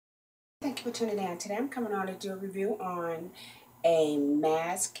Thank you for tuning in. Today I'm coming on to do a review on a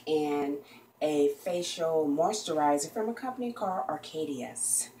mask and a facial moisturizer from a company called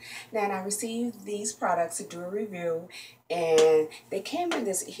Arcadia's. Now, I received these products to do a review, and they came in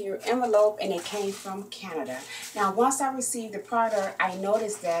this here envelope, and it came from Canada. Now, once I received the product, I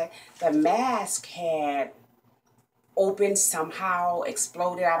noticed that the mask had opened somehow,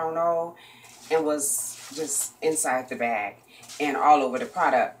 exploded, I don't know, and was just inside the bag and all over the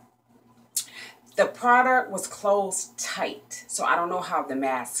product. The product was closed tight, so I don't know how the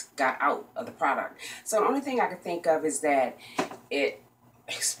mask got out of the product. So the only thing I could think of is that it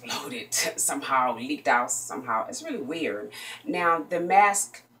exploded somehow, leaked out somehow. It's really weird. Now, the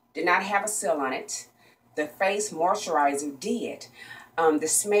mask did not have a seal on it. The face moisturizer did. The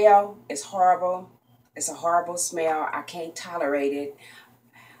smell is horrible. It's a horrible smell. I can't tolerate it.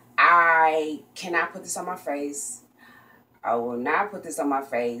 I cannot put this on my face. I will not put this on my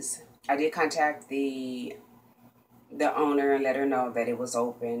face. I did contact the owner and let her know that it was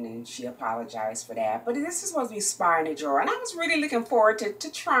open, and she apologized for that. But this is supposed to be spa in a drawer, and I was really looking forward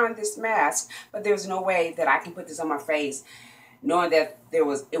to trying this mask, but there's no way that I can put this on my face knowing that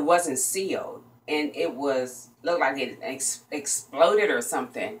it wasn't sealed, and it looked like it exploded or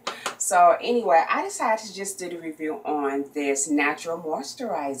something. So anyway, I decided to just do the review on this natural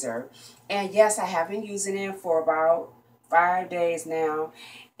moisturizer. And yes, I have been using it for about 5 days now,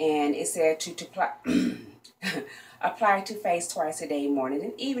 and it said to apply apply to face twice a day, morning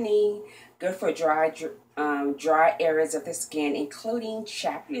and evening. Good for dry areas of the skin, including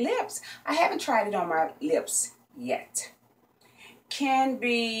chapped lips. I haven't tried it on my lips yet. Can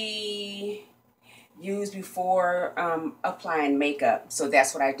be used before applying makeup, so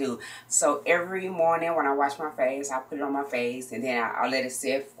that's what I do. So every morning when I wash my face, I put it on my face, and then I'll let it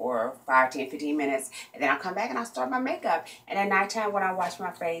sit for 5, 10, 15 minutes, and then I'll come back and I'll start my makeup. And at nighttime when I wash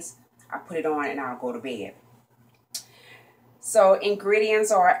my face, I put it on and I'll go to bed. So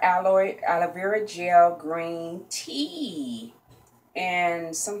ingredients are aloe vera gel, green tea,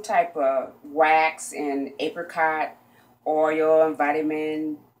 and some type of wax, and apricot oil, and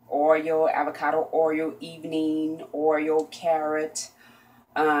vitamin oil, avocado oil, evening oil, carrot,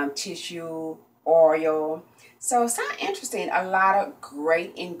 tissue oil. So it's not interesting. A lot of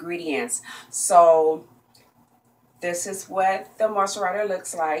great ingredients. So this is what the moisturizer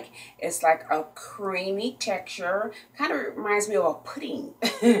looks like. It's like a creamy texture. Kind of reminds me of a pudding.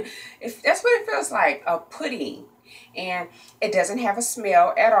 If that's what it feels like, a pudding. And it doesn't have a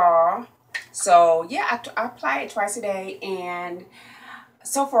smell at all. So yeah, I apply it twice a day, and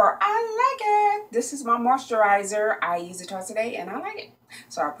so far I like it. This is my moisturizer. I use it twice a day, and I like it.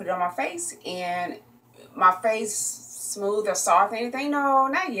 So I put it on my face, and my face smooth or soft, anything? No,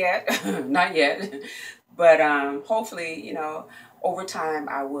 not yet. Not yet. But hopefully, over time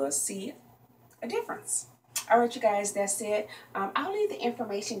I will see a difference. All right, you guys, that's it. I'll leave the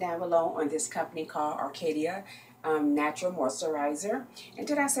information down below on this company called Arcadia Natural Moisturizer. And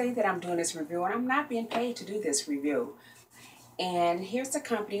did I say that I'm doing this review? And I'm not being paid to do this review. And here's the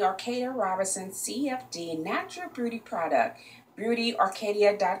company, Arcadia Robinson CFD Natural Beauty Product,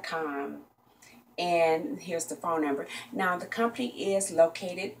 beautyarcadia.com. And here's the phone number. Now, the company is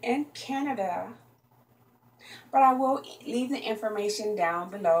located in Canada, but I will leave the information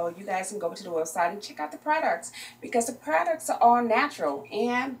down below. You guys can go to the website and check out the products, because the products are all natural.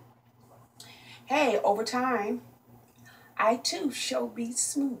 And hey, over time, I too shall be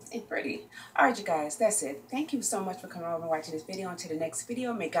smooth and pretty. All right, you guys, that's it. Thank you so much for coming over and watching this video. Until the next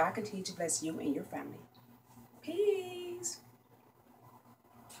video, may God continue to bless you and your family. Peace.